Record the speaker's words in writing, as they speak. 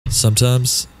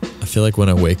Sometimes I feel like when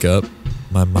I wake up,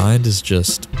 my mind is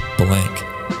just blank.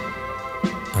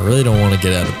 I really don't want to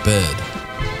get out of bed,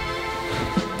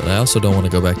 but I also don't want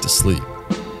to go back to sleep.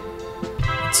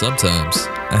 And sometimes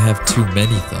I have too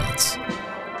many thoughts.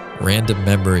 Random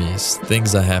memories,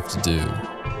 things I have to do,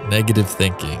 negative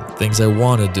thinking, things I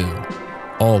want to do,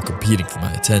 all competing for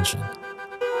my attention.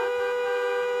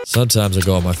 Sometimes I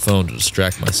go on my phone to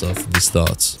distract myself from these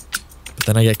thoughts, but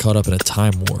then I get caught up in a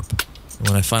time warp. And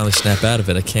when I finally snap out of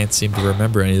it, I can't seem to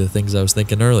remember any of the things I was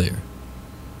thinking earlier.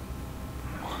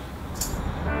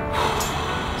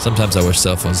 Sometimes I wish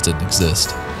cell phones didn't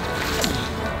exist.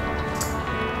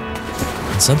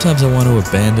 And sometimes I want to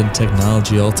abandon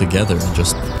technology altogether and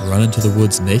just run into the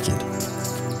woods naked.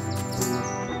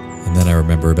 And then I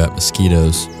remember about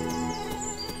mosquitoes.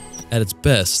 At its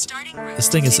best, this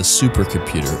thing is a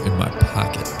supercomputer in my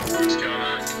pocket. What's going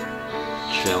on?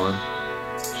 Chillin'.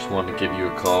 Just wanted to give you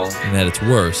a call. And at its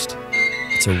worst,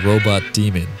 it's a robot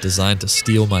demon designed to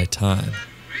steal my time.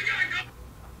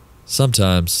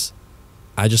 Sometimes,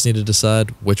 I just need to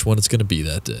decide which one it's going to be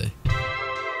that day.